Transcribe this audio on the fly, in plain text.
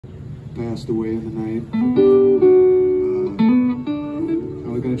passed away in the night. I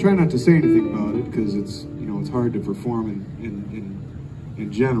was going to try not to say anything about it because it's, you know, it's hard to perform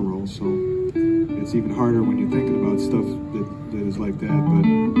in general, so it's even harder when you're thinking about stuff that is like that.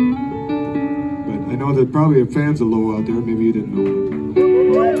 But I know that probably have fans of Low out there. Maybe you didn't know.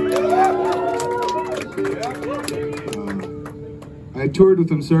 I toured with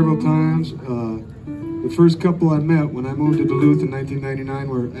them several times. The first couple I met when I moved to Duluth in 1999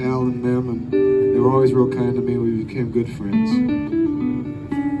 were Al and Mem, and they were always real kind to me. We became good friends.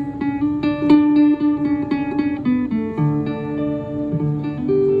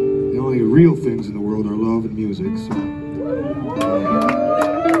 The only real things in the world are love and music, so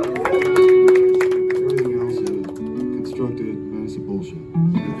everything else is a constructed mess of bullshit.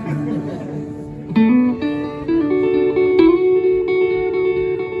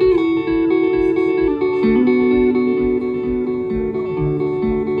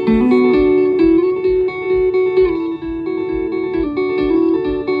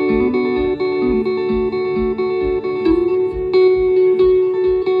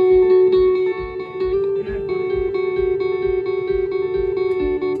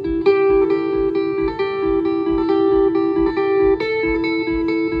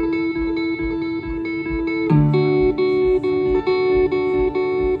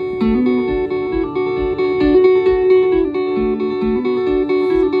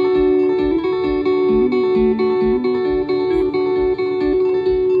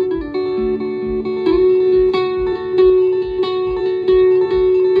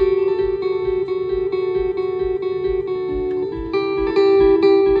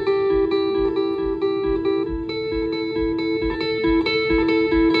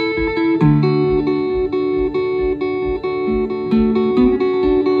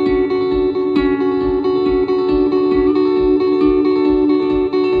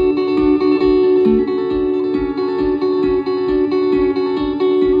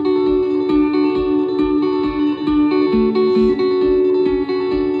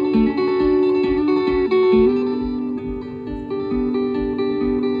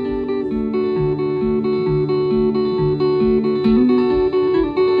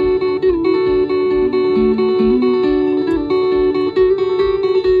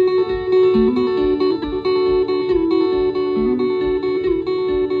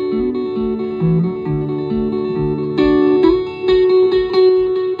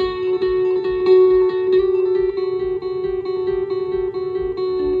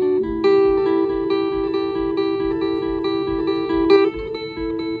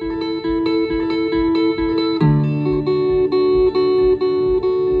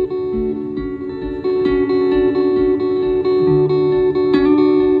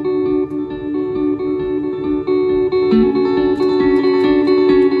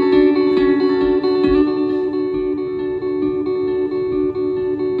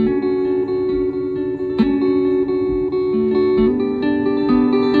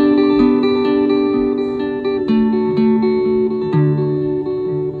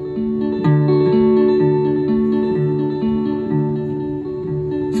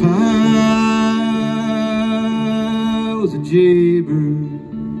 Jaybird,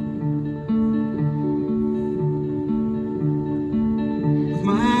 with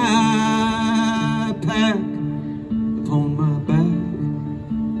my pack upon my back.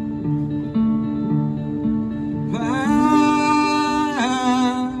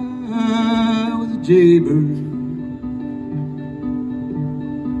 I was a jaybird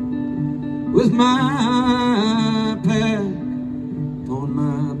with my pack upon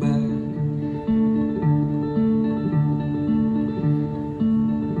my back.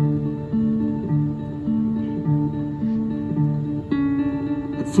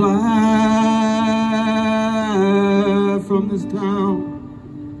 Fly from this town,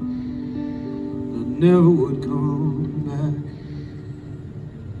 I never would come back.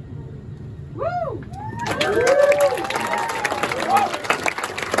 Woo!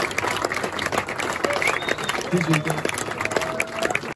 Appreciate that.